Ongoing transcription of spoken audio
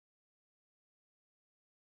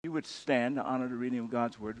You would stand to honor the reading of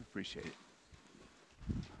God's word. Appreciate it.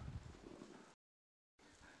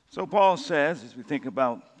 So Paul says, as we think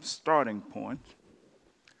about starting point,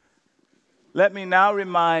 let me now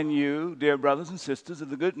remind you, dear brothers and sisters, of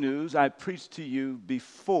the good news I preached to you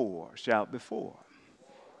before. Shout before.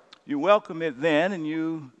 You welcome it then, and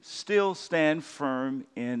you still stand firm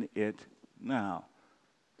in it now.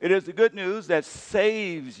 It is the good news that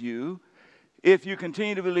saves you if you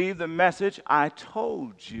continue to believe the message I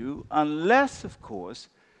told you, unless, of course,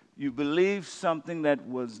 you believe something that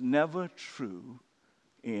was never true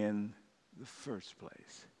in the first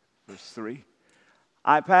place. Verse 3,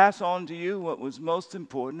 I pass on to you what was most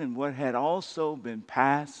important and what had also been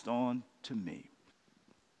passed on to me.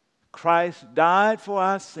 Christ died for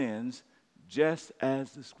our sins just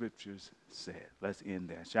as the scriptures said. Let's end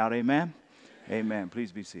there. Shout amen. Amen.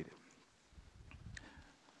 Please be seated.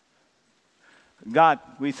 God,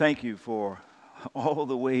 we thank you for all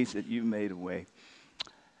the ways that you made a way.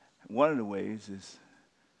 One of the ways is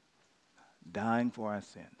dying for our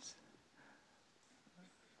sins.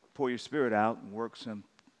 Pour your spirit out and work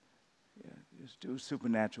just do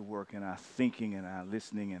supernatural work in our thinking and our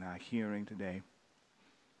listening and our hearing today.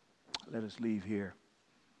 Let us leave here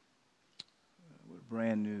with a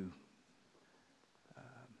brand new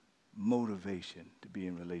motivation to be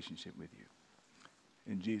in relationship with you.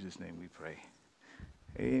 In Jesus' name we pray.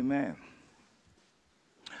 Amen.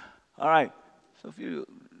 All right. So if you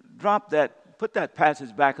put that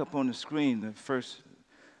passage back up on the screen, the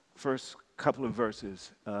first couple of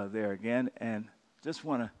verses there again, and just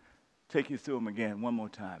want to take you through them again one more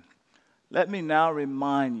time. Let me now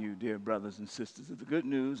remind you, dear brothers and sisters, of the good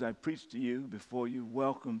news I preached to you before. You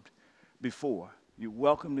welcomed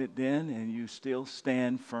it then, and you still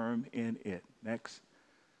stand firm in it. Next.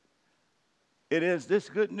 It is this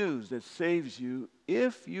good news that saves you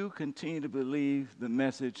if you continue to believe the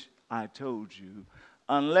message I told you,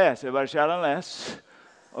 unless, everybody shout unless,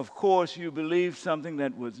 of course, you believe something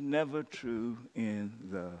that was never true in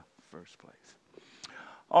the first place.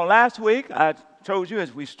 On last week, I told you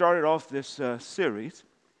as we started off this series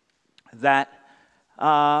that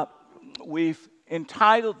we've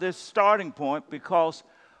entitled this starting point because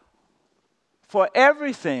for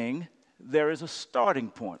everything, there is a starting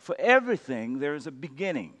point. For everything, there is a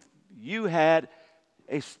beginning. You had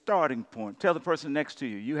a starting point. Tell the person next to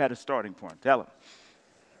you, you had a starting point. Tell them.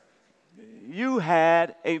 You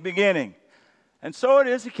had a beginning. And so it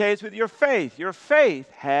is the case with your faith. Your faith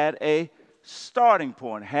had a starting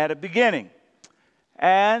point, had a beginning.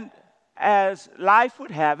 And as life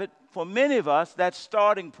would have it, for many of us, that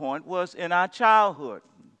starting point was in our childhood.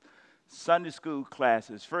 Sunday school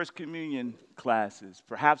classes, First Communion classes,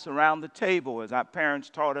 perhaps around the table as our parents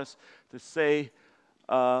taught us to say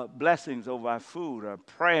blessings over our food or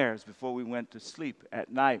prayers before we went to sleep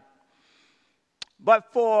at night.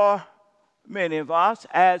 But for many of us,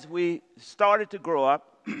 as we started to grow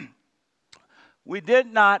up, we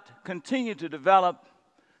did not continue to develop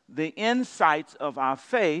the insights of our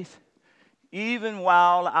faith even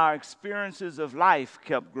while our experiences of life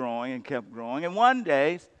kept growing and kept growing. And one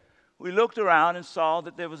day, we looked around and saw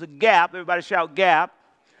that there was a gap. Everybody shout gap.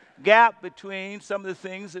 Gap between some of the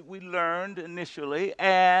things that we learned initially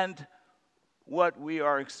and what we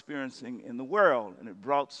are experiencing in the world. And it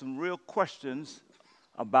brought some real questions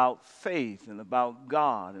about faith and about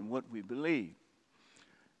God and what we believe.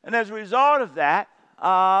 And as a result of that,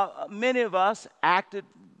 many of us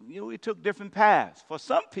we took different paths. For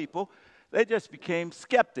some people, they just became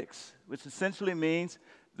skeptics, which essentially means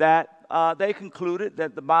that they concluded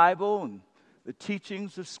that the Bible and the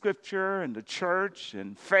teachings of Scripture and the church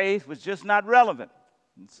and faith was just not relevant.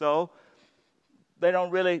 And so they don't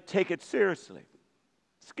really take it seriously.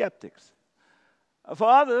 Skeptics. For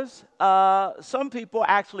others, some people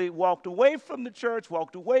actually walked away from the church,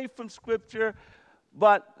 walked away from Scripture,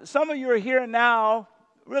 but some of you are here now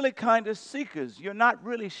really kind of seekers. You're not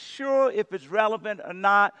really sure if it's relevant or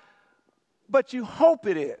not, but you hope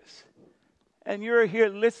it is. And you're here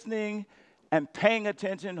listening and paying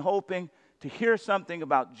attention, hoping to hear something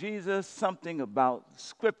about Jesus, something about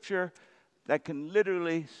Scripture that can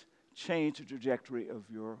literally change the trajectory of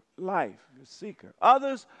your life. You're a seeker.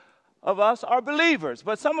 Others of us are believers,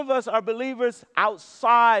 but some of us are believers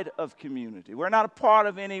outside of community. We're not a part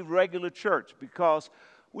of any regular church because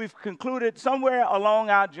we've concluded somewhere along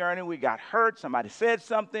our journey we got hurt, somebody said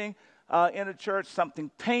something in a church,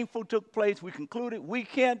 something painful took place. We concluded we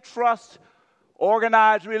can't trust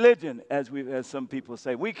organized religion, as some people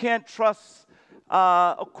say. We can't trust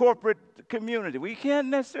a corporate community. We can't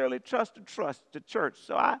necessarily trust the church.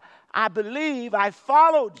 So I believe I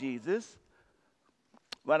follow Jesus,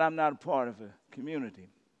 but I'm not a part of a community.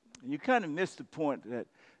 You kind of miss the point that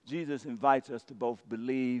Jesus invites us to both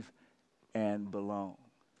believe and belong.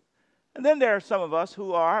 And then there are some of us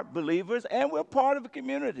who are believers and we're part of a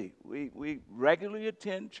community. We regularly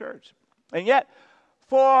attend church. And yet,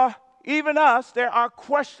 for even us, there are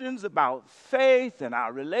questions about faith and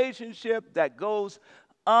our relationship that goes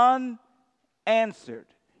unanswered.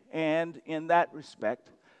 And in that respect,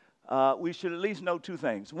 we should at least know two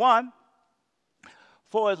things. One,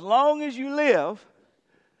 for as long as you live,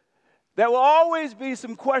 there will always be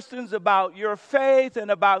some questions about your faith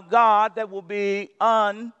and about God that will be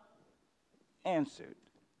unanswered.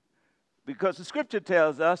 Because the scripture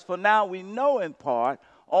tells us, for now we know in part,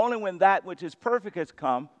 only when that which is perfect has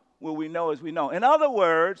come will we know as we know. In other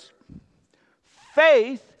words,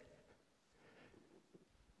 faith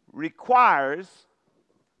requires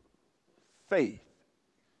faith.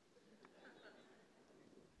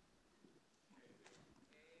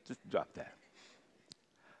 Just drop that.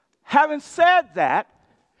 Having said that,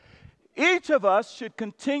 each of us should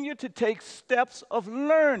continue to take steps of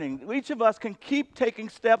learning. Each of us can keep taking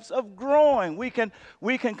steps of growing. We can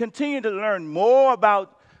continue to learn more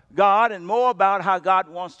about God and more about how God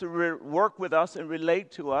wants to work with us and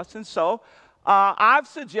relate to us. And so I've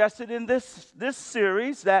suggested in this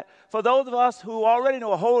series that for those of us who already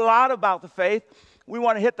know a whole lot about the faith, we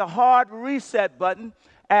want to hit the hard reset button.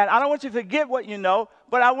 And I don't want you to forget what you know,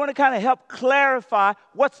 but I want to kind of help clarify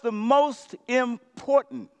what's the most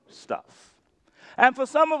important stuff. And for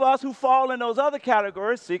some of us who fall in those other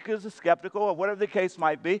categories, seekers or skeptical or whatever the case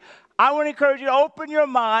might be, I want to encourage you to open your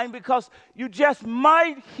mind because you just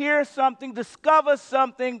might hear something, discover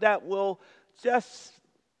something that will just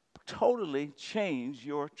totally change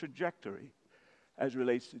your trajectory as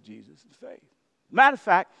relates to Jesus' faith. Matter of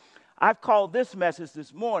fact, I've called this message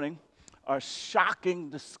this morning a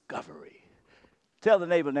shocking discovery. Tell the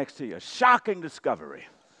neighbor next to you, a shocking discovery.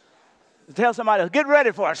 Tell somebody, get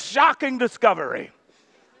ready for a shocking discovery.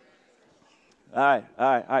 All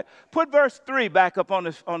right. Put verse 3 back up on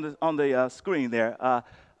the screen there.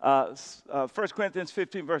 1 Corinthians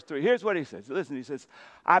 15, verse 3. Here's what he says. Listen, he says,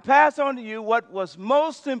 I pass on to you what was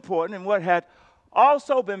most important and what had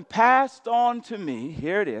also been passed on to me.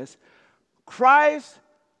 Here it is. Christ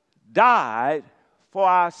died for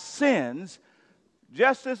our sins,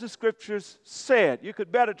 just as the scriptures said. You could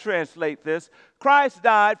better translate this. Christ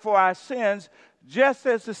died for our sins, just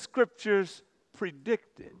as the scriptures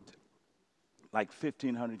predicted, like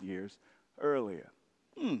 1,500 years earlier.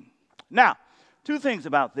 Now, two things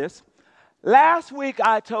about this. Last week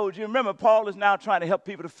I told you, remember, Paul is now trying to help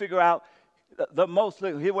people to figure out the most,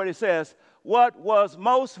 hear what he says, what was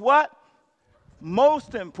most what?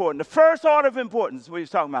 Most important. The first order of importance is what he's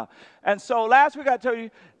talking about. And so last week I told you,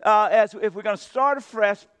 if we're going to start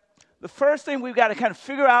afresh, the first thing we've got to kind of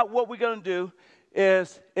figure out what we're going to do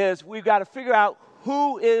is we've got to figure out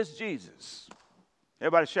who is Jesus.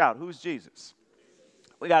 Everybody shout, who's Jesus?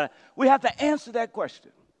 We have to answer that question,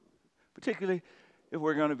 particularly if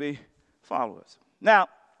we're going to be followers. Now,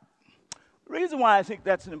 the reason why I think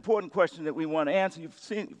that's an important question that we want to answer, you've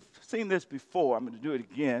seen this before. I'm going to do it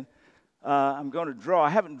again. I'm going to draw.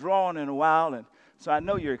 I haven't drawn in a while, and so I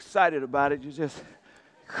know you're excited about it. You just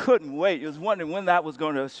couldn't wait. You was wondering when that was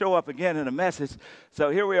going to show up again in a message.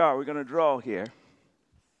 So here we are. We're going to draw here.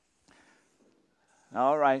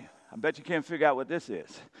 All right. I bet you can't figure out what this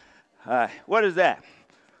is. What is that?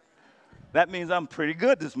 That means I'm pretty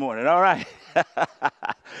good this morning. All right. All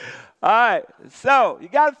right. So you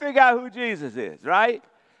got to figure out who Jesus is, right?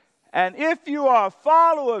 And if you are a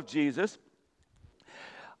follower of Jesus,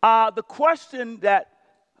 the question that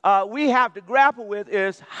we have to grapple with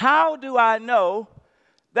is, how do I know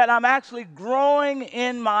that I'm actually growing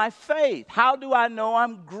in my faith? How do I know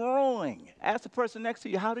I'm growing? Ask the person next to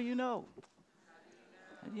you, how do you know?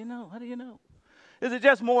 How do you know? How do you know? Is it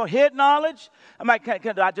just more head knowledge?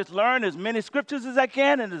 Can I just learn as many scriptures as I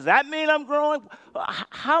can, and does that mean I'm growing?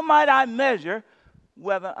 How might I measure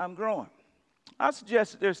whether I'm growing? I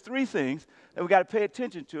suggest that there's three things that we've got to pay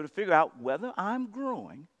attention to figure out whether I'm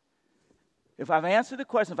growing. If I've answered the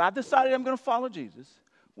question, if I've decided I'm going to follow Jesus,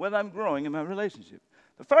 whether I'm growing in my relationship.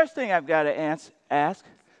 The first thing I've got to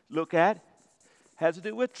look at, has to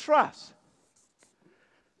do with trust.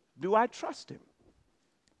 Do I trust him?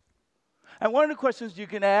 And one of the questions you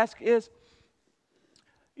can ask is,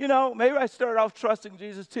 maybe I started off trusting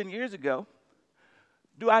Jesus 10 years ago.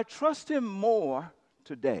 Do I trust him more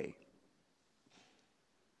today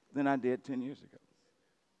than I did 10 years ago?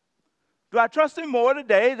 Do I trust him more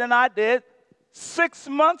today than I did 6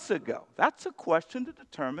 months ago? That's a question to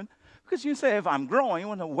determine, because you say, if I'm growing, you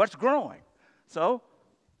want to know what's growing. So,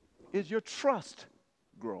 is your trust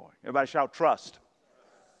growing? Everybody shout trust.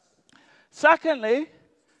 Secondly,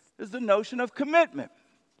 is the notion of commitment.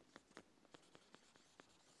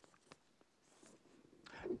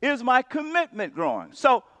 Is my commitment growing?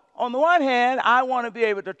 So, on the one hand, I want to be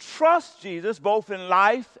able to trust Jesus both in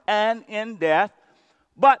life and in death,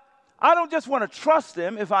 but I don't just want to trust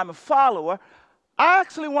him if I'm a follower. I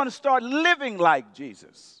actually want to start living like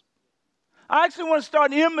Jesus. I actually want to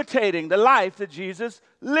start imitating the life that Jesus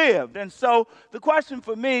lived. And so the question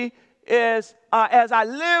for me is, as I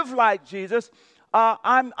live like Jesus,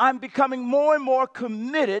 I'm becoming more and more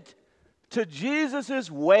committed to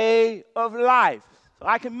Jesus' way of life. So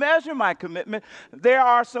I can measure my commitment. There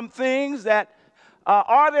are some things that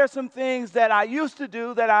I used to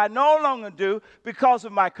do that I no longer do because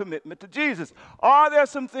of my commitment to Jesus? Are there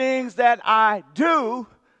some things that I do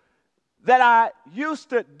that I used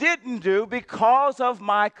to didn't do because of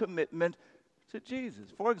my commitment to Jesus?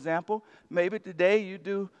 For example, maybe today you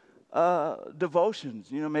do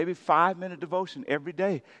devotions, maybe 5-minute devotion every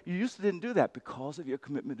day. You used to didn't do that because of your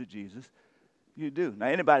commitment to Jesus. You do. Now,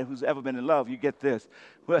 anybody who's ever been in love, you get this.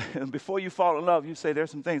 Well, before you fall in love, you say, there's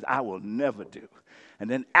some things I will never do. And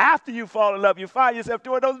then after you fall in love, you find yourself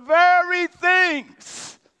doing those very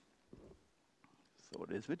things. So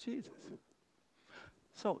it is with Jesus.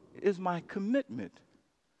 So is my commitment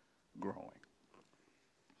growing?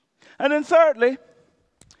 And then thirdly,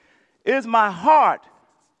 is my heart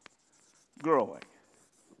growing?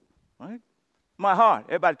 Right? My heart.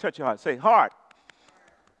 Everybody touch your heart. Say, heart.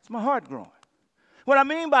 Is my heart growing? What I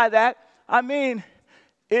mean by that,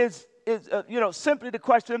 is simply the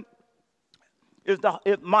question: is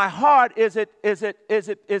my heart? Is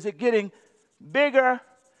it getting bigger?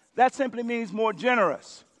 That simply means more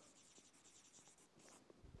generous.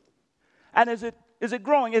 And is it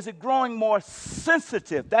growing? Is it growing more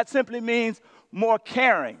sensitive? That simply means more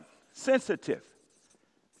caring, sensitive,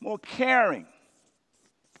 more caring.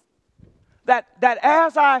 That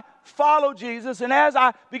as I follow Jesus and as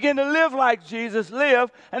I begin to live like Jesus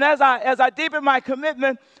lived, and as I deepen my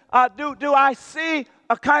commitment, do I see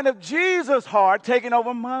a kind of Jesus heart taking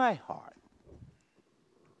over my heart?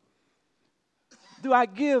 Do I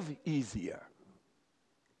give easier?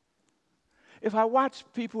 If I watch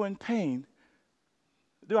people in pain,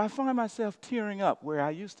 do I find myself tearing up where I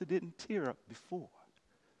used to didn't tear up before?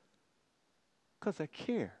 Because I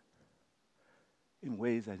care in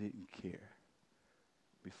ways I didn't care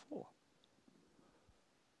before.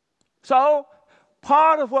 So,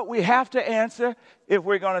 part of what we have to answer if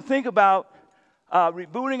we're going to think about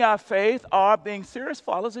rebooting our faith or being serious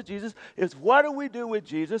followers of Jesus is, what do we do with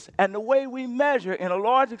Jesus? And the way we measure, in a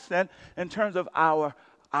large extent, in terms of our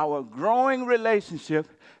growing relationship,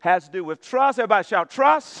 has to do with trust. Everybody shout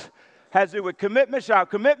trust. Has to do with commitment.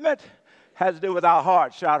 Shout commitment. Has to do with our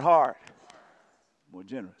heart. Shout heart. More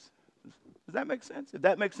generous. Does that make sense? If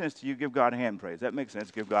that makes sense to you, give God a hand praise. That makes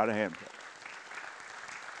sense, give God a hand praise.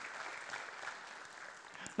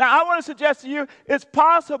 Now, I want to suggest to you, it's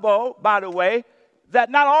possible, by the way, that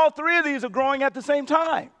not all three of these are growing at the same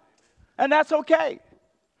time. And that's okay.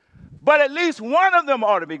 But at least one of them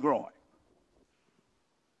ought to be growing.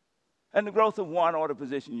 And the growth of one ought to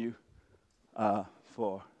position you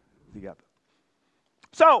for the other.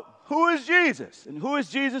 So, who is Jesus? And who is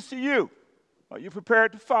Jesus to you? Are you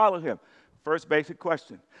prepared to follow him? First basic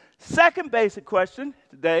question. Second basic question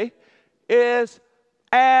today is,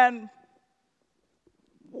 and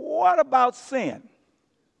what about sin?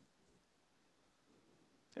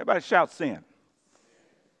 Everybody shout sin.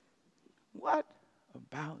 What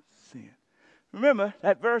about sin? Remember,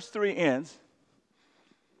 that verse 3 ends,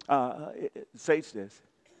 it states this: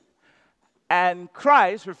 and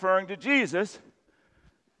Christ, referring to Jesus,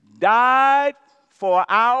 died for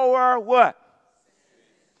our what?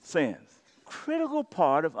 Sins. Critical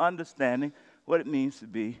part of understanding what it means to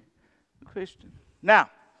be a Christian. Now,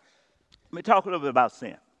 let me talk a little bit about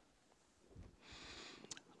sin.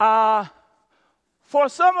 For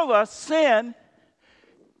some of us, sin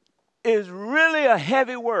is really a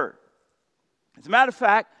heavy word. As a matter of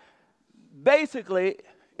fact, basically,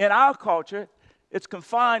 in our culture, it's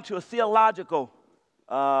confined to a theological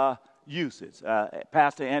usage.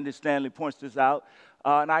 Pastor Andy Stanley points this out,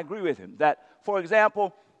 and I agree with him, that, for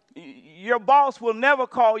example, your boss will never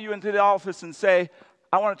call you into the office and say,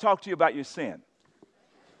 I want to talk to you about your sin.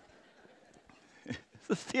 It's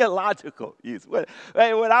a theological use. When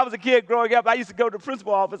I was a kid growing up, I used to go to the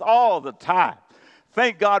principal's office all the time.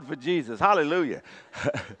 Thank God for Jesus. Hallelujah.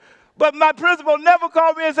 But my principal never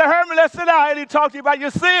called me and said, Hurmon, let's sit down. I need to talk to you about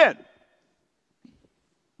your sin.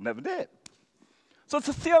 Never did. So it's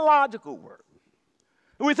a theological word.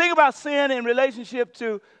 We think about sin in relationship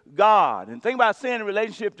to God, and think about sin in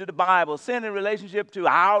relationship to the Bible, sin in relationship to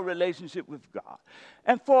our relationship with God.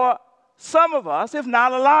 And for some of us, if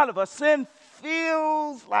not a lot of us, sin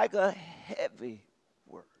feels like a heavy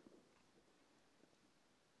word.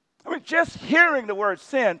 I mean, just hearing the word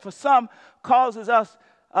sin for some causes us,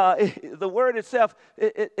 the word itself,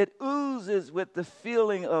 it oozes with the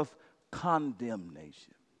feeling of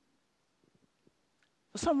condemnation.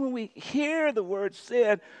 For some, when we hear the word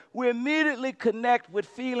sin, we immediately connect with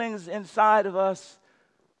feelings inside of us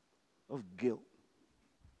of guilt.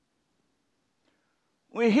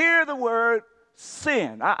 We hear the word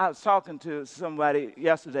sin. I was talking to somebody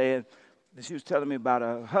yesterday, and she was telling me about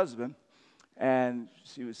her husband, and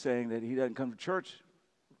she was saying that he doesn't come to church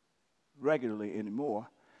regularly anymore.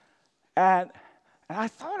 And I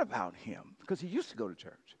thought about him, because he used to go to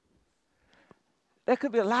church. There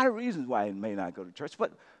could be a lot of reasons why he may not go to church,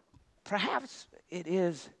 but perhaps it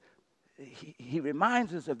is, he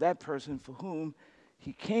reminds us of that person for whom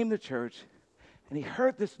he came to church, and he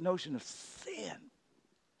heard this notion of sin.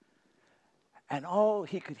 And all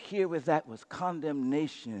he could hear with that was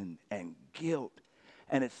condemnation and guilt.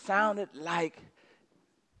 And it sounded like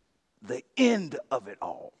the end of it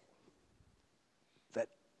all.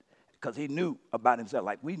 Because he knew about himself,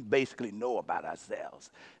 like we basically know about ourselves.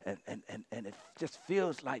 And it just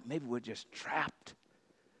feels like maybe we're just trapped.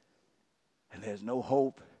 And there's no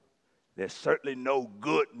hope. There's certainly no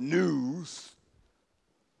good news.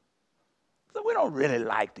 So we don't really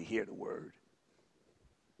like to hear the word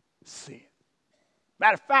sin.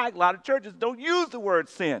 Matter of fact, a lot of churches don't use the word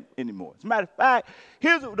sin anymore. As a matter of fact,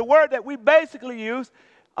 here's the word that we basically use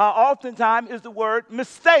oftentimes is the word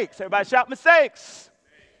mistakes. Everybody shout mistakes.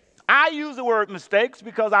 I use the word mistakes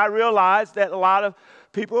because I realize that a lot of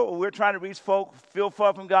people, we're trying to reach folk, feel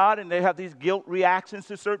far from God, and they have these guilt reactions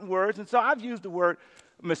to certain words. And so I've used the word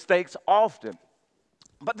mistakes often.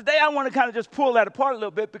 But today I want to kind of just pull that apart a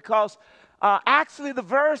little bit because actually the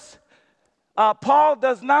verse, Paul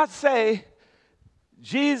does not say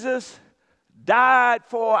Jesus died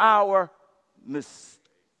for our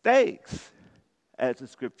mistakes, as the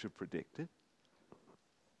scripture predicted.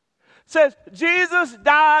 Says Jesus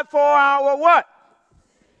died for our what?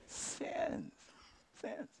 Sins.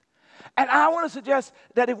 And I want to suggest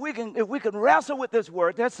that if we can wrestle with this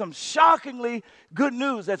word, there's some shockingly good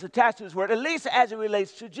news that's attached to this word, at least as it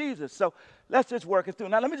relates to Jesus. So let's just work it through.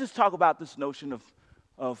 Now let me just talk about this notion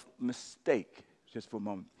of mistake just for a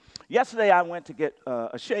moment. Yesterday I went to get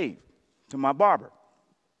a shave to my barber.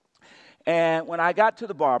 And when I got to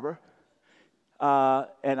the barber,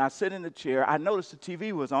 and I sit in the chair, I noticed the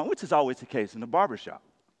TV was on, which is always the case in the barbershop.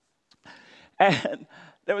 And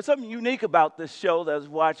there was something unique about this show that I was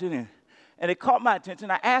watching, and it caught my attention.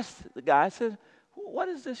 I asked the guy, I said, what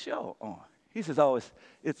is this show on? He says, oh,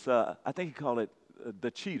 it's I think he called it The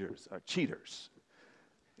Cheaters, or Cheaters.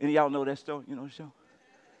 Any of y'all know that show? You know the show?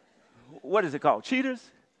 What is it called? Cheaters?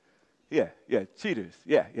 Yeah, Cheaters.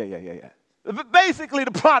 Yeah. But basically,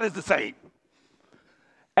 the plot is the same.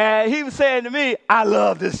 And he was saying to me, I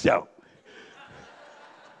love this show.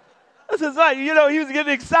 I said, like, he was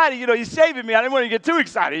getting excited. He's shaving me. I didn't want to get too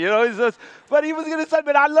excited, but he was getting excited,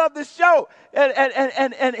 but I love this show.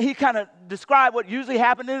 And he kind of described what usually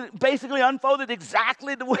happened and it basically unfolded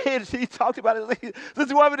exactly the way he talked about it.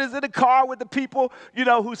 This woman is in the car with the people,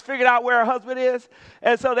 who's figured out where her husband is.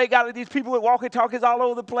 And so they got these people with walkie-talkies all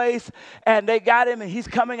over the place. And they got him, and he's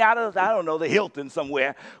coming out of, the Hilton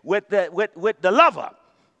somewhere with the lover.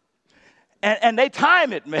 And they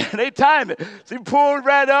time it, man. They time it. She pulled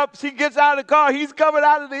right up. She gets out of the car. He's coming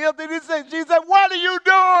out of the Hilton. She said, what are you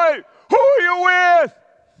doing? Who are you with?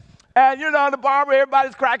 And, the barber,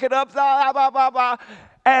 everybody's cracking up. Blah, blah, blah, blah.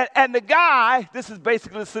 And the guy, this is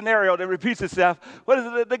basically the scenario that repeats itself. What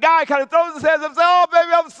is it? The guy kind of throws his hands up and says, oh,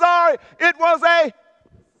 baby, I'm sorry. It was a...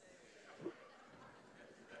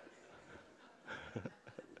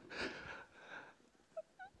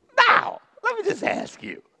 Now, let me just ask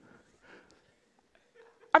you.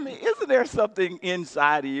 I mean, isn't there something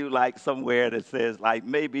inside of you, like somewhere that says, like,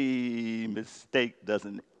 maybe mistake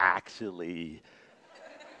doesn't actually...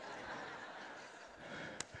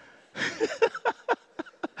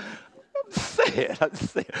 I'm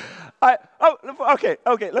just saying.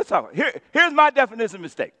 Okay, let's talk. Here's my definition of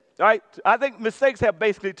mistake, all right? I think mistakes have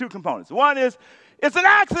basically two components. One is, it's an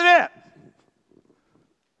accident.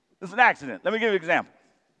 It's an accident. Let me give you an example.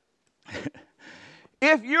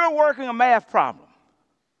 If you're working a math problem,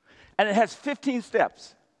 and it has 15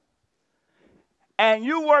 steps, and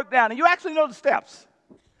you work down, and you actually know the steps,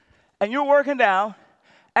 and you're working down,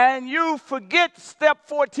 and you forget step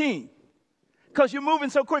 14 because you're moving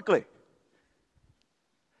so quickly.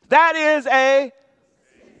 That is a,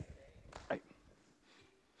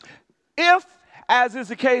 if, as is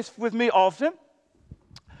the case with me often,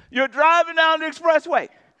 you're driving down the expressway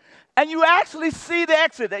and you actually see the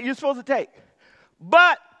exit that you're supposed to take,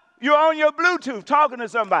 but you're on your Bluetooth talking to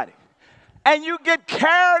somebody, and you get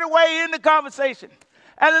carried away in the conversation,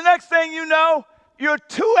 and the next thing you know, you're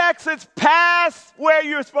 2 exits past where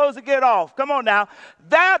you're supposed to get off. Come on now.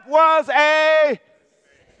 That was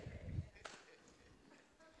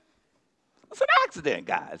it's an accident,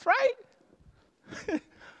 guys, right?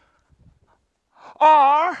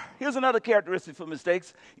 Or, here's another characteristic for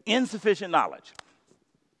mistakes: insufficient knowledge.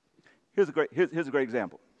 Here's a great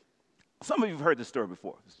example. Some of you have heard this story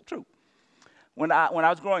before. It's true. When I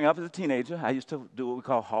was growing up as a teenager, I used to do what we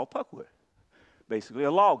call haul puckwood, basically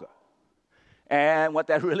a logger. And what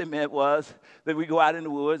that really meant was that we go out in the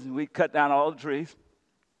woods and we cut down all the trees.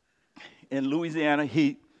 In Louisiana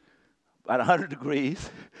heat, about 100 degrees,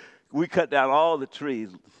 we cut down all the trees.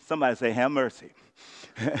 Somebody say, have mercy.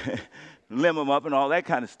 Limb them up and all that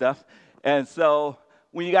kind of stuff. And so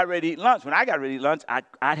when you got ready to eat lunch, when I got ready to eat lunch,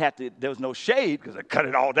 I'd have to, there was no shade because I cut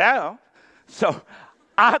it all down. So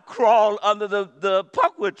I crawled under the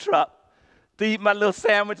puckwood truck to eat my little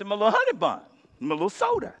sandwich and my little honey bun, my little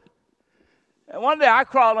soda. And one day I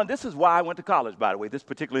crawled on, this is why I went to college, by the way, this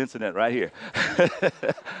particular incident right here.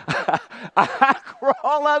 I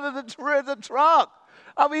crawled under the truck.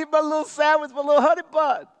 I'm eating my little sandwich, my little honey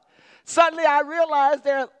bun. Suddenly I realized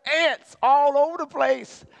there are ants all over the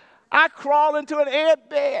place. I crawled into an ant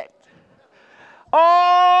bed.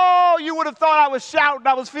 Oh, you would have thought I was shouting.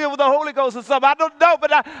 I was filled with the Holy Ghost or something. I don't know,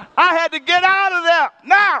 but I had to get out of there.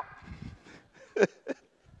 Now,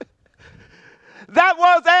 that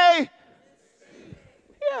was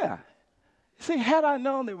yeah. See, had I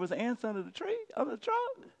known there was ants under the tree, under the truck,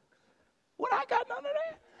 would I got none of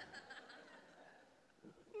that?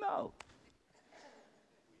 No.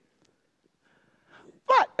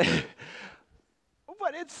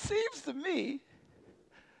 But it seems to me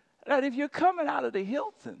that if you're coming out of the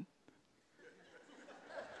Hilton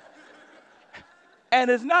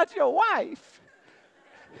and it's not your wife,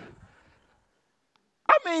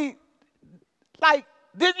 I mean, like,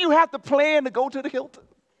 didn't you have to plan to go to the Hilton?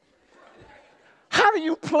 How do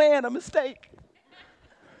you plan a mistake?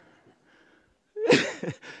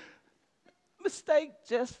 Mistake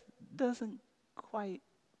just doesn't quite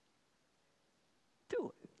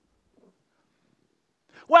do it.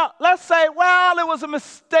 Well, let's say, well, it was a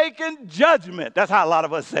mistaken judgment. That's how a lot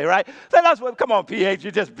of us say, right? So that's what, come on, PH,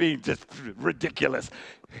 you're just being just ridiculous.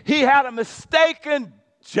 He had a mistaken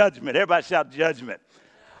judgment. Everybody shout judgment.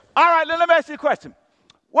 All right, let me ask you a question.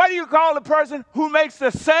 What do you call a person who makes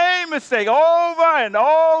the same mistake over and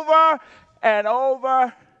over and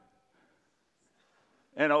over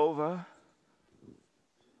and over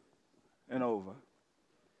and over?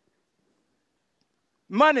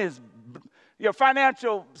 Money is, your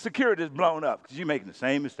financial security is blown up because you're making the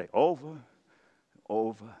same mistake over,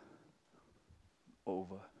 over,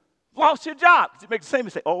 over. Lost your job because you make the same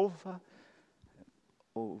mistake over,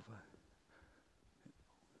 over.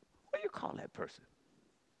 What do you call that person?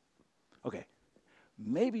 Okay,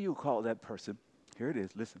 maybe you call that person, here it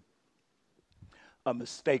is, listen, a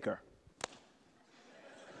mistaker.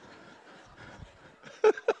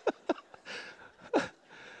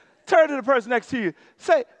 Turn to the person next to you,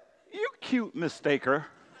 say, you cute mistaker.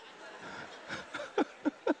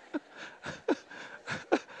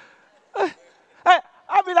 I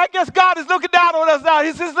mean, I guess God is looking down on us now.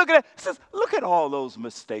 He says, look at all those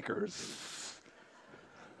mistakers.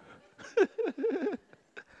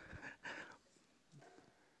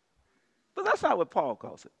 But that's not what Paul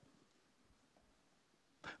calls it.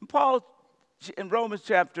 Paul, in Romans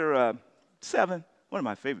chapter 7, one of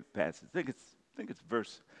my favorite passages, I think it's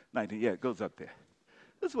verse 19. Yeah, it goes up there.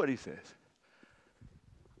 This is what he says.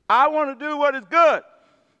 I want to do what is good.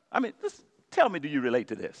 I mean, tell me, do you relate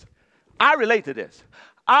to this? I relate to this.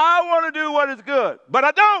 I want to do what is good, but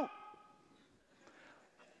I don't.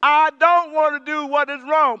 I don't want to do what is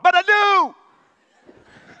wrong, but I do.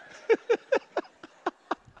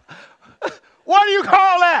 What do you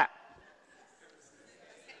call that?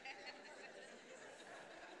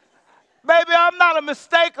 Baby, I'm not a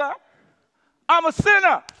mistaker. I'm a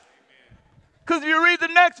sinner. Because if you read the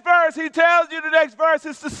next verse, he tells you the next verse,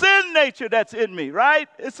 it's the sin nature that's in me, right?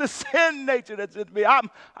 It's the sin nature that's in me. I'm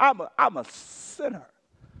a sinner.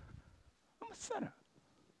 I'm a sinner.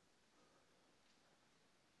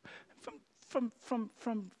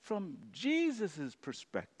 From Jesus'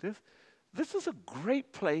 perspective, this is a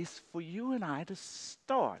great place for you and I to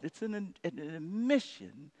start. It's an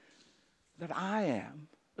admission that I am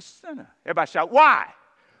a sinner. Everybody shout, why?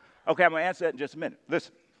 Okay, I'm going to answer that in just a minute.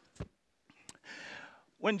 Listen.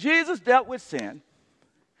 When Jesus dealt with sin,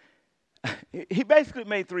 he basically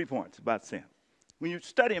made 3 points about sin. When you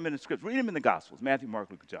study him in the scriptures, read him in the Gospels, Matthew,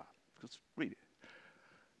 Mark, Luke, and John. Just read it.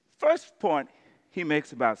 First point he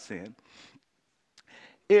makes about sin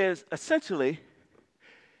is essentially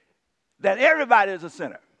that everybody is a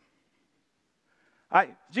sinner.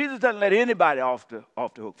 Right? Jesus doesn't let anybody off the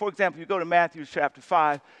hook. For example, you go to Matthew chapter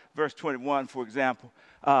 5, verse 21, for example.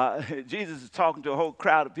 Jesus is talking to a whole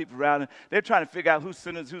crowd of people around him. They're trying to figure out who's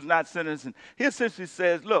sinners, who's not sinners. And he essentially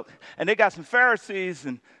says, look, and they got some Pharisees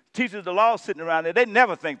and teachers of the law sitting around there. They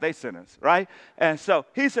never think they sinners, right? And so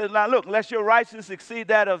he says, now look, unless your righteousness exceed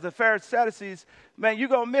that of the Pharisees, Sadducees, man, you're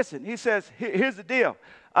going to miss it. He says, here's the deal.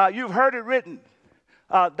 You've heard it written,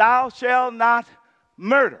 thou shalt not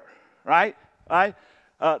murder, right? Right?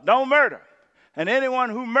 Don't murder. And anyone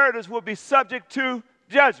who murders will be subject to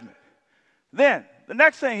judgment. Then, the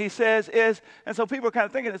next thing he says is, and so people are kind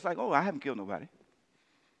of thinking, it's like, oh, I haven't killed nobody.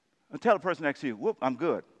 And tell the person next to you, whoop, I'm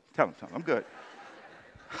good. Tell them, I'm good.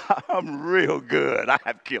 I'm real good. I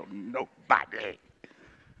haven't killed nobody.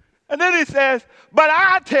 And then he says, but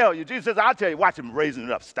I tell you, Jesus says, I tell you, watch him raising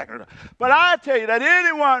it up, stacking it up. But I tell you that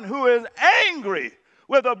anyone who is angry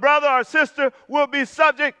with a brother or sister will be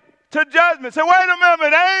subject to judgment. Say, wait a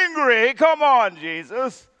minute, angry? Come on,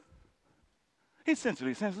 Jesus. He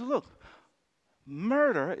essentially says, look,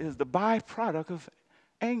 murder is the byproduct of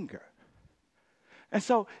anger. And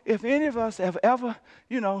so if any of us have ever,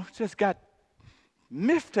 just got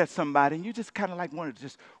miffed at somebody and you just kind of like wanted to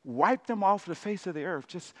just wipe them off the face of the earth,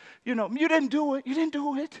 just, you didn't do it. You didn't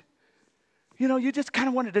do it. You just kind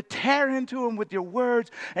of wanted to tear into them with your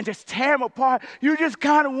words and just tear them apart. You just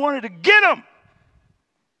kind of wanted to get them.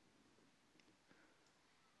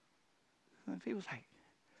 And people's like,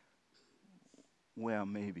 well,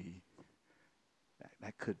 maybe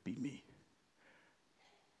that could be me.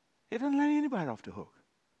 It doesn't let anybody off the hook.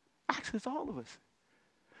 Actually, it's all of us.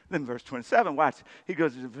 Then verse 27, watch. He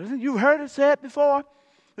goes, you've heard it said before,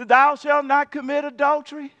 that thou shalt not commit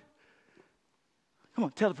adultery. Come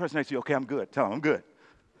on, tell the person next to you, okay, I'm good. Tell them I'm good.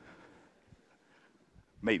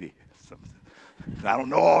 Maybe. I don't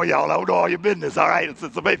know all y'all. I don't know all your business, all right? So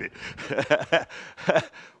maybe.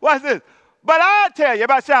 Watch this. But I tell you,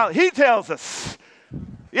 he tells us,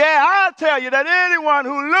 I tell you that anyone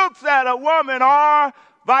who looks at a woman or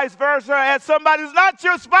vice versa at somebody who's not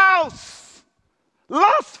your spouse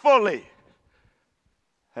lustfully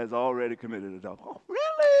has already committed adultery. Oh,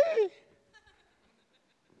 really?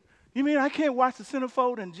 You mean I can't watch the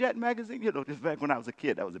Centerfold and Jet magazine? Just back when I was a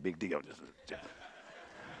kid, that was a big deal.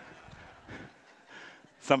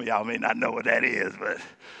 Some of y'all may not know what that is, but...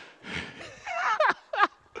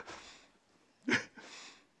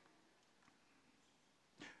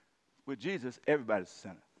 With Jesus, everybody's a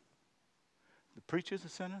sinner. The preacher's a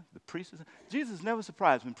sinner. The priest is a sinner. Jesus is never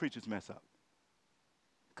surprised when preachers mess up.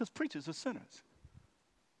 Because preachers are sinners.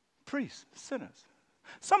 Priests, sinners.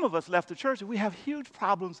 Some of us left the church and we have huge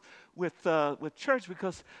problems with church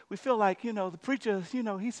because we feel like, the preacher,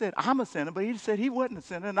 he said, I'm a sinner, but he said he wasn't a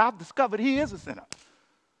sinner, and I've discovered he is a sinner.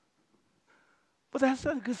 But that's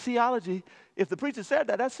not good theology. If the preacher said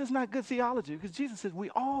that, that's just not good theology, because Jesus said we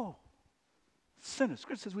all sinners.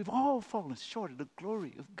 Scripture says we've all fallen short of the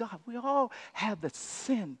glory of God. We all have the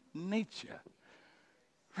sin nature,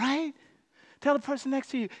 right? Tell the person next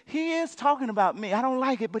to you, he is talking about me. I don't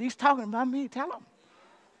like it, but he's talking about me. Tell him.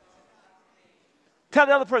 Tell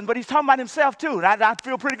the other person, but he's talking about himself too. And I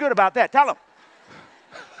feel pretty good about that. Tell him.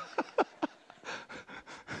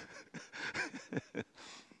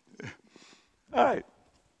 All right.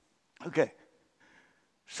 Okay.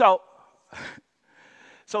 So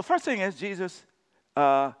first thing is Jesus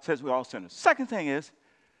says we're all sinners. Second thing is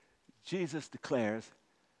Jesus declares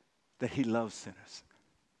that he loves sinners.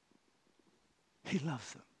 He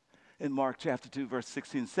loves them. In Mark chapter 2, verse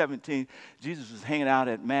 16 and 17, Jesus was hanging out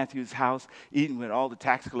at Matthew's house, eating with all the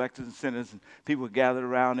tax collectors and sinners, and people were gathered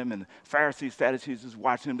around him, and the Pharisees, Sadducees was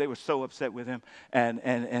watching him. They were so upset with him, and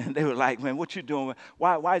they were like, man, what you doing?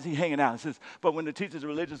 Why is he hanging out? It says, but when the teachers of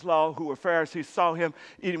religious law, who were Pharisees, saw him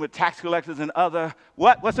eating with tax collectors and other,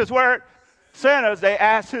 what's this word? Sinners, they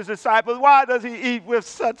asked his disciples, why does he eat with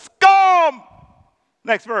such scum?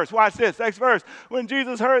 Next verse, watch this, next verse. When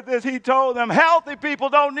Jesus heard this, he told them, healthy people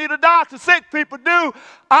don't need a doctor, sick people do.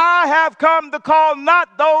 I have come to call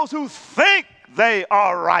not those who think they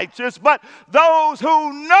are righteous, but those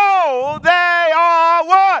who know they are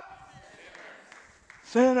what?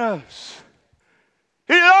 Sinners.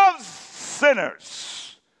 He loves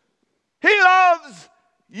sinners. He loves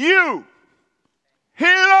you. He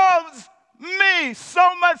loves me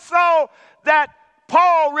so much so that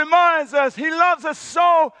Paul reminds us he loves us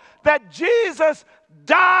so that Jesus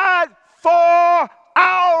died for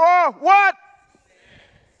our what?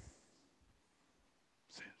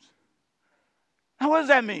 Sins. Now, what does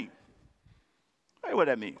that mean? Tell you what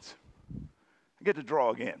that means. I get to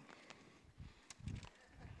draw again.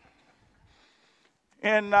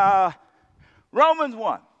 In Romans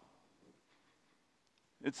 1,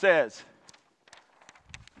 it says,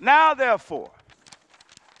 now therefore,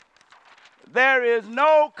 there is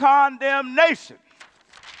no condemnation.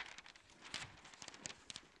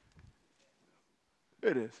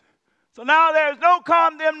 It is. So now there is no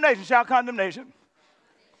condemnation, shout condemnation,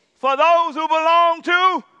 for those who belong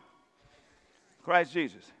to Christ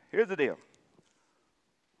Jesus. Here's the deal.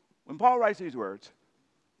 When Paul writes these words,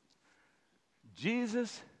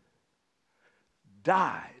 Jesus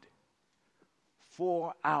died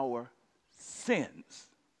for our sins.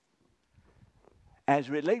 As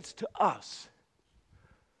relates to us,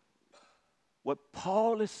 what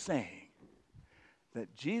Paul is saying,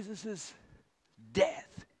 that Jesus'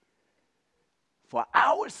 death for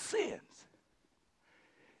our sins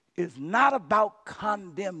is not about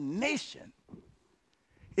condemnation.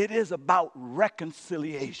 It is about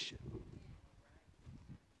reconciliation.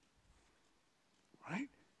 Right?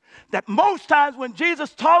 That most times when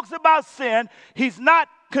Jesus talks about sin, he's not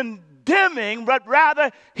condemning, but rather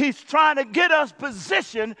he's trying to get us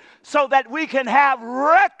positioned so that we can have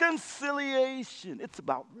reconciliation. It's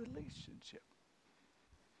about relationship.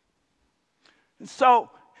 And so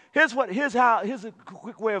here's a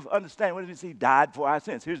quick way of understanding. What does he died for our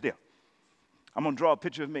sins? Here's the deal. I'm going to draw a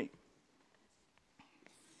picture of me.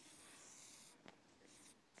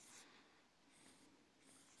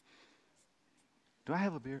 Do I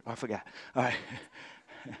have a beard? Oh, I forgot. All right.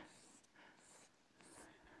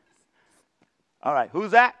 All right. Who's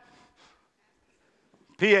that?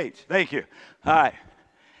 PH. Thank you. All right.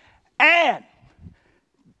 And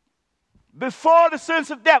before the sense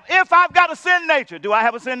of death, if I've got a sin nature, do I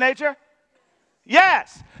have a sin nature?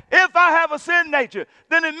 Yes. If I have a sin nature,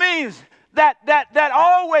 then it means that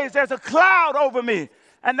always there's a cloud over me.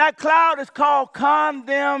 And that cloud is called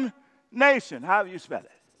condemnation. How do you spell it?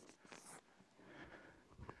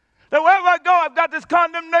 That wherever I go, I've got this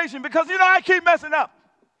condemnation because, I keep messing up.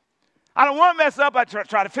 I don't want to mess up. I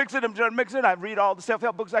try to fix it. I'm trying to mix it. I read all the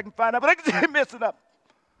self-help books I can find out, but I keep messing up.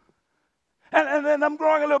 And then I'm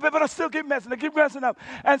growing a little bit, but I still keep messing. I keep messing up.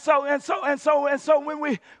 And so when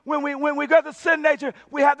we got the sin nature,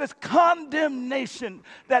 we have this condemnation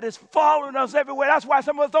that is following us everywhere. That's why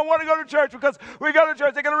some of us don't want to go to church, because we go to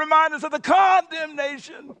church, they're going to remind us of the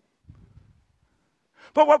condemnation.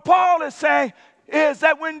 But what Paul is saying is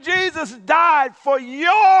that when Jesus died for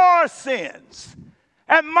your sins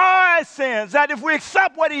and my sins, that if we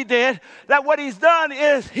accept what he did, that what he's done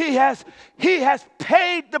is he has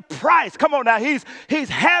paid the price. Come on now, he's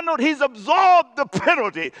absorbed the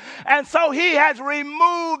penalty. And so he has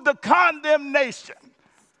removed the condemnation.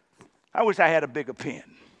 I wish I had a bigger pen.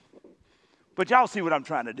 But y'all see what I'm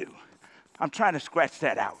trying to do. I'm trying to scratch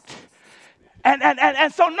that out.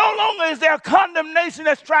 And so no longer is there condemnation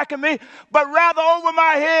that's tracking me, but rather over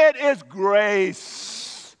my head is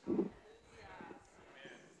grace.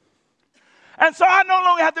 And so I no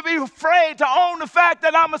longer have to be afraid to own the fact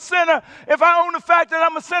that I'm a sinner. If I own the fact that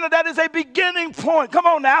I'm a sinner, that is a beginning point. Come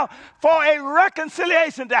on now, for a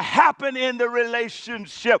reconciliation to happen in the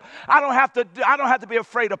relationship. I don't have to be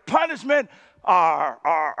afraid of punishment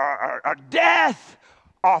or death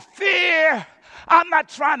or fear. I'm not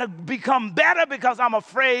trying to become better because I'm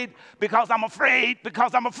afraid. I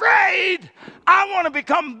want to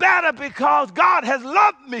become better because God has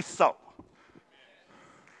loved me so.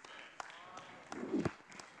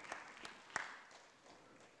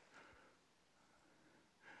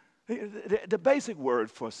 The basic word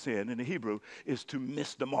for sin in the Hebrew is to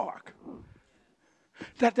miss the mark.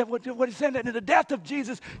 What he's saying, that in the death of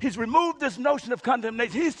Jesus, he's removed this notion of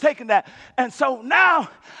condemnation. He's taken that. And so now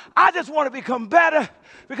I just want to become better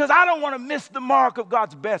because I don't want to miss the mark of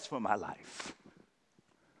God's best for my life.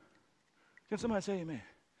 Can somebody say amen?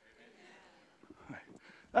 All right.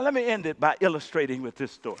 Now let me end it by illustrating with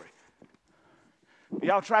this story.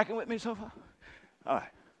 Y'all tracking with me so far? All right.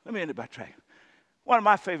 Let me end it by tracking. One of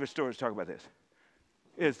my favorite stories to talk about this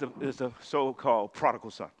is the so-called prodigal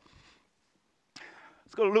son.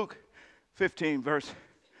 Let's go to Luke 15, verse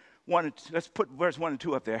 1 and 2. Let's put verse 1 and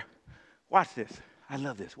 2 up there. Watch this. I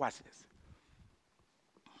love this. Watch this.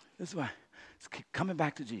 This is why. Let's keep coming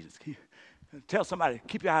back to Jesus. Tell somebody,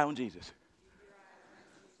 keep your eye on Jesus.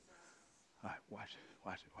 All right, watch it.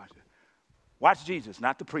 Watch Jesus,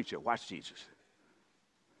 not the preacher. Watch Jesus.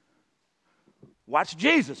 Watch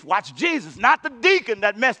Jesus. Watch Jesus. Not the deacon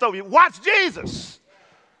that messed over you. Watch Jesus.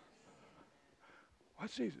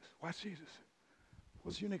 Watch Jesus. Watch Jesus.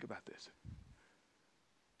 What's unique about this?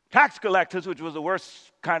 Tax collectors, which was the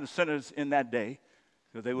worst kind of sinners in that day,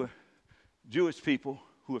 because they were Jewish people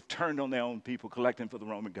who have turned on their own people, collecting for the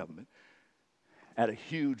Roman government, at a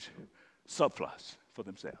huge surplus for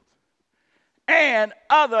themselves. And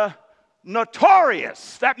other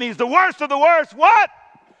notorious, that means the worst of the worst, what?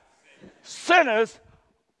 Sinners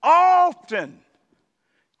often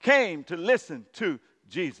came to listen to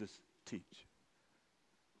Jesus teach.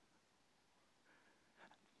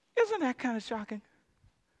 Isn't that kind of shocking?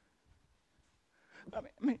 I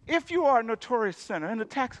mean, if you are a notorious sinner and a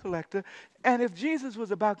tax collector, and if Jesus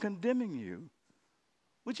was about condemning you,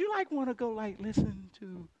 would you want to go listen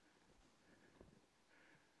to?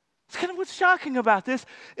 It's kind of what's shocking about this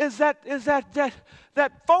is that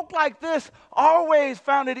folk like this always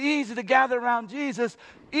found it easy to gather around Jesus,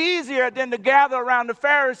 easier than to gather around the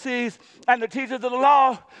Pharisees and the teachers of the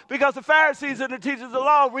law, because the Pharisees and the teachers of the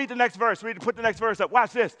law, read the next verse, put the next verse up,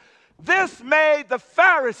 watch this. This made the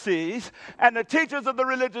Pharisees and the teachers of the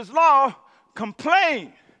religious law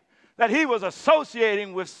complain that he was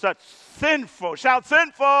associating with such sinful, shout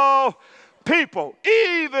sinful, people,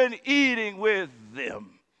 even eating with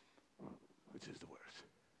them. Which is the worst.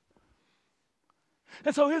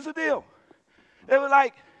 And so here's the deal. They were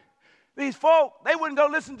like, these folk, they wouldn't go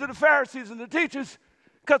listen to the Pharisees and the teachers,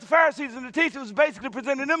 because the Pharisees and the teachers basically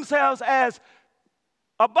presenting themselves as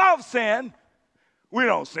above sin. We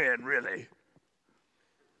don't sin, really.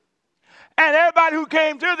 And everybody who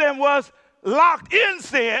came to them was locked in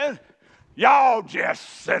sin. Y'all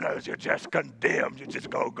just sinners. You're just condemned. You're just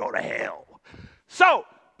going to go to hell. So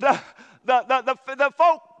the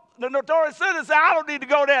folk, the notorious sinners say, I don't need to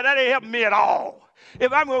go there. That ain't helping me at all.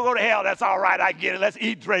 If I'm going to go to hell, that's all right. I get it. Let's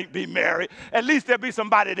eat, drink, be merry. At least there'll be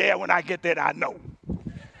somebody there when I get there that I know.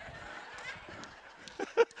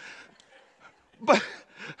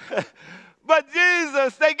 But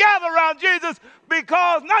Jesus, they gather around Jesus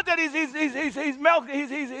because not that he's melting,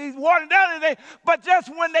 he's watering down anything, but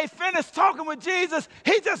just when they finished talking with Jesus,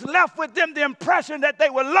 he just left with them the impression that they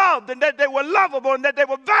were loved and that they were lovable and that they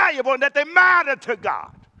were valuable and that they mattered to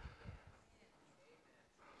God.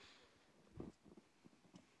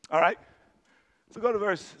 All right? So go to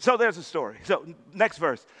verse. So there's a story. So next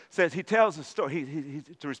verse says he tells a story. He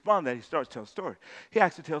to respond to that, he starts to tell a story. He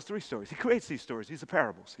actually tells 3 stories. He creates these stories. These are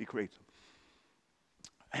parables. He creates them.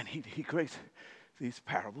 And he creates these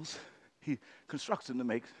parables. He constructs them to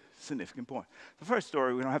make significant points. The first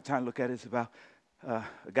story, we don't have time to look at it, is about a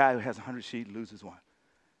guy who has 100 sheep, loses one.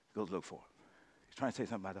 He goes look for it. He's trying to say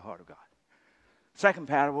something about the heart of God. Second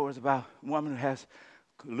parable is about a woman who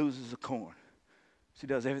loses a corn. She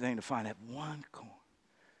does everything to find that one corn.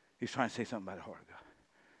 He's trying to say something about the heart of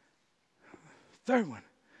God. Third one,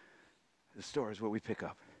 the story is where we pick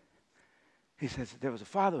up. He says there was a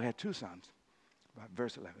father who had 2 sons. About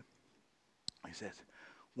verse 11. He says,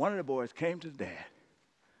 one of the boys came to the dad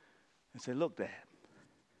and said, look, Dad,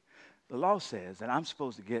 the law says that I'm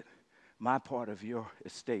supposed to get my part of your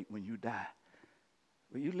estate when you die.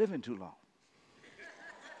 But you're living too long.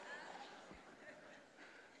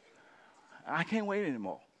 I can't wait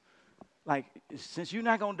anymore. Since you're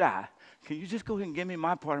not going to die, can you just go ahead and give me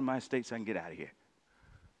my part of my estate so I can get out of here?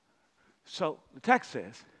 So the text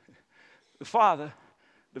says, the father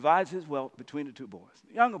divides his wealth between the 2 boys.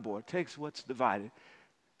 The younger boy takes what's divided,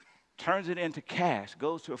 turns it into cash,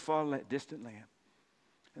 goes to a far distant land.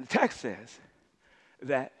 And the text says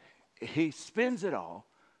that he spends it all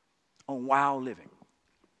on wild living.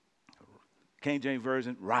 King James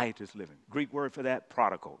Version, riotous living. Greek word for that,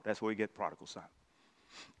 prodigal. That's where we get prodigal son.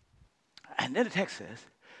 And then the text says,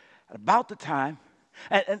 at about the time,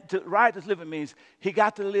 and to riotous living means he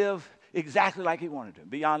got to live exactly like he wanted to,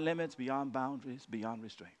 beyond limits, beyond boundaries, beyond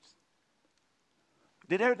restraints.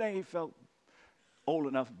 Did everything he felt old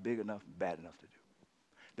enough, big enough, bad enough to do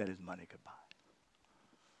that his money could buy.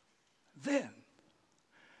 Then,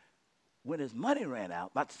 when his money ran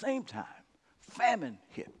out, about the same time, famine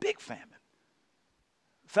hit, big famine.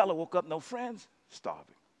 Fellow woke up, no friends,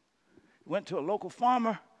 starving. Went to a local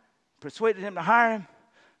farmer, persuaded him to hire him.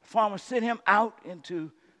 The farmer sent him out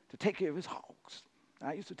to take care of his hogs.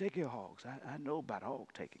 I used to take care of hogs. I know about hog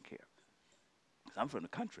taking care. I'm from the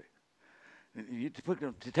country.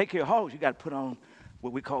 To take care of hogs, you got to put on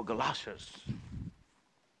what we call galoshes.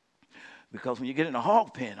 Because when you get in a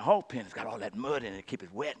hog pen has got all that mud in it to keep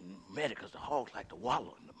it wet and muddy because the hogs like to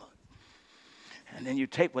wallow in the mud. And then you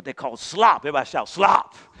take what they call slop. Everybody shout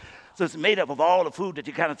slop. So it's made up of all the food that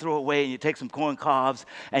you kind of throw away, and you take some corn cobs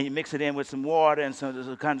and you mix it in with some water, and so there's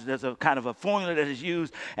a kind of a formula that is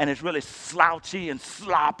used, and it's really slouchy and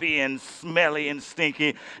sloppy and smelly and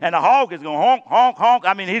stinky. And the hog is going honk, honk, honk.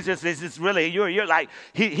 I mean, he's just really, you're like,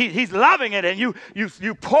 he's loving it, and you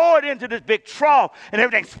pour it into this big trough, and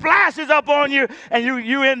everything splashes up on you, and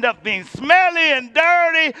you end up being smelly and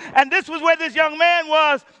dirty. And this was where this young man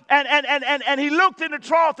was, and he looked in the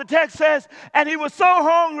trough, the text says, and he was so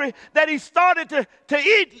hungry that he started to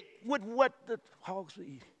eat with what the hogs were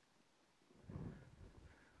eating.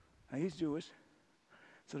 Now, he's Jewish,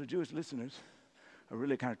 so the Jewish listeners are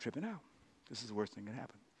really kind of tripping out. This is the worst thing that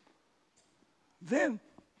happened. Then,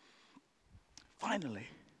 finally,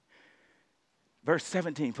 verse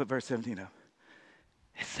 17, put verse 17 up.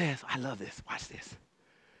 It says, I love this, watch this.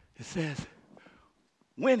 It says,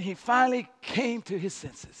 when he finally came to his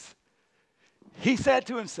senses, he said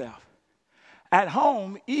to himself, at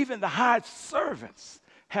home, even the hired servants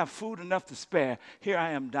have food enough to spare. Here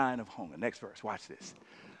I am dying of hunger. Next verse, watch this.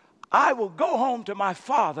 I will go home to my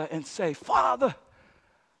father and say, Father,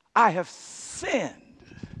 I have sinned.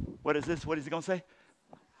 What is this? What is he going to say?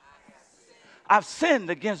 I've sinned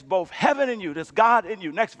against both heaven and you. There's God in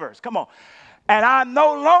you. Next verse, come on. And I'm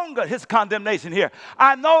no longer, his condemnation here,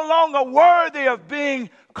 I'm no longer worthy of being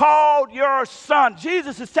called your son.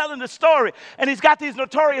 Jesus is telling the story, and he's got these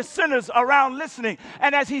notorious sinners around listening.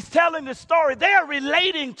 And as he's telling the story, they're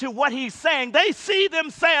relating to what he's saying. They see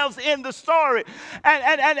themselves in the story.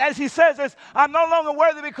 And as he says this, I'm no longer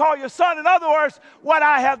worthy to be called your son. In other words, what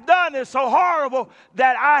I have done is so horrible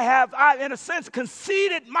that I in a sense,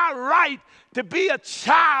 conceded my right to be a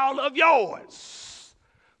child of yours.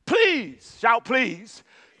 Please, shout please,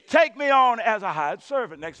 take me on as a hired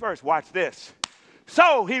servant. Next verse, watch this.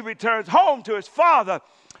 So he returns home to his father,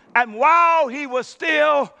 and while he was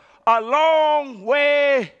still a long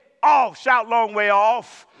way off, shout long way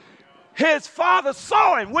off, his father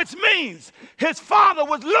saw him, which means his father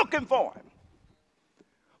was looking for him,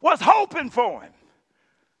 was hoping for him,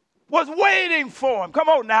 was waiting for him. Come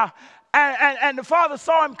on now. And the father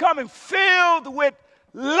saw him coming, filled with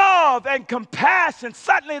love and compassion.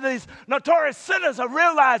 Suddenly these notorious sinners are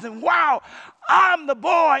realizing, wow, I'm the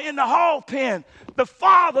boy in the hog pen. The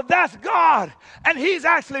father, that's God. And he's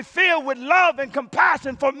actually filled with love and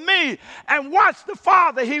compassion for me. And watch the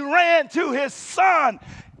father. He ran to his son.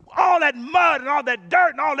 All that mud and all that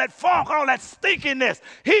dirt and all that funk, all that stinkiness.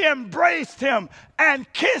 He embraced him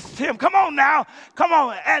and kissed him. Come on now. Come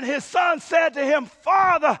on. And his son said to him,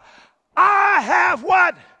 Father, I have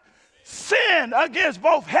what? Sin against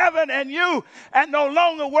both heaven and you, and no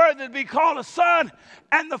longer worthy to be called a son.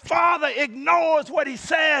 And the father ignores what he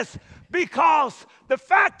says, because the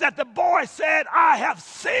fact that the boy said, I have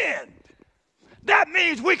sinned, that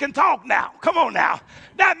means we can talk now. Come on now.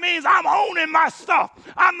 That means I'm owning my stuff.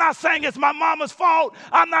 I'm not saying it's my mama's fault.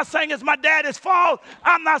 I'm not saying it's my daddy's fault.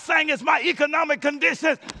 I'm not saying it's my economic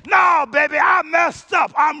conditions. No, baby, I messed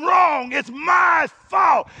up. I'm wrong. It's my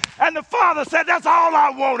fault. And the father said, that's all I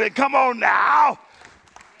wanted. Come on now.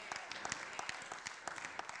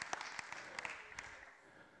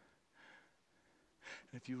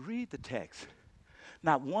 If you read the text,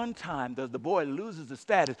 not one time does the boy loses the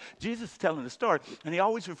status. Jesus is telling the story, and he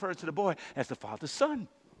always refers to the boy as the father's son.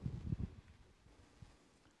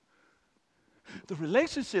 The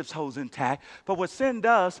relationships holds intact, but what sin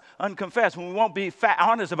does, unconfessed, when we won't be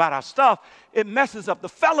honest about our stuff, it messes up the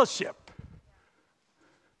fellowship.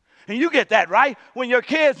 And you get that, right? When your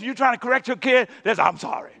kids, you're trying to correct your kid, there's, I'm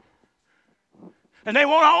sorry. And they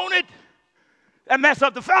won't own it, and mess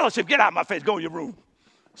up the fellowship. Get out of my face, go in your room.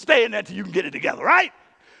 Stay in there until you can get it together, right?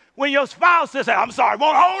 When your spouse says, I'm sorry,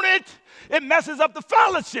 won't own it, it messes up the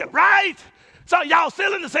fellowship, right? So y'all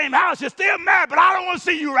still in the same house, you're still mad, but I don't want to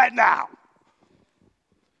see you right now.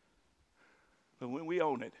 But when we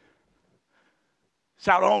own it,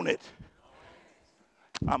 shout own it.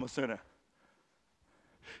 I'm a sinner.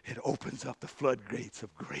 It opens up the floodgates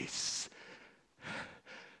of grace.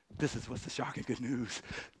 This is what's the shocking good news.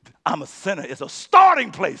 I'm a sinner. It's a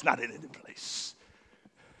starting place, not an ending place.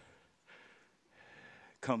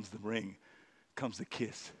 Comes the ring, comes the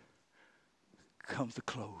kiss, comes the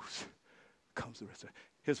clothes, comes the rest of it.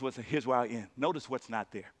 Here's where I end. Notice what's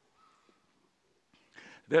not there.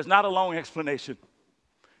 There's not a long explanation.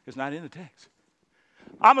 It's not in the text.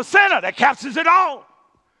 I'm a sinner. That captures it all.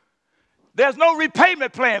 There's no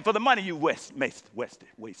repayment plan for the money you wasted.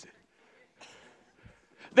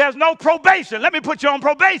 There's no probation. Let me put you on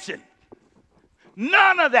probation.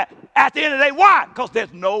 None of that. At the end of the day, why? Because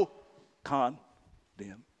there's no condemnation.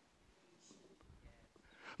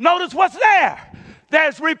 Notice what's there.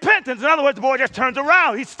 There's repentance. In other words, the boy just turns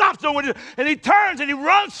around. He stops doing what he does, and he turns and he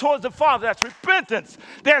runs towards the Father. That's repentance.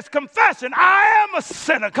 There's confession. I am a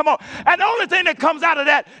sinner. Come on. And the only thing that comes out of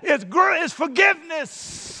that is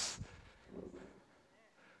forgiveness.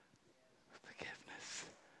 Forgiveness.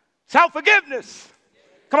 Shout forgiveness.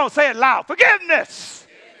 Come on, say it loud. Forgiveness.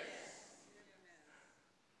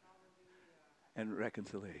 And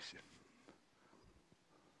reconciliation.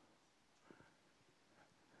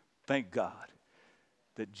 Thank God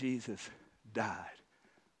that Jesus died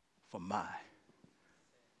for my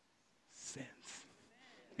sins.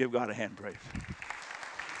 Give God a hand praise.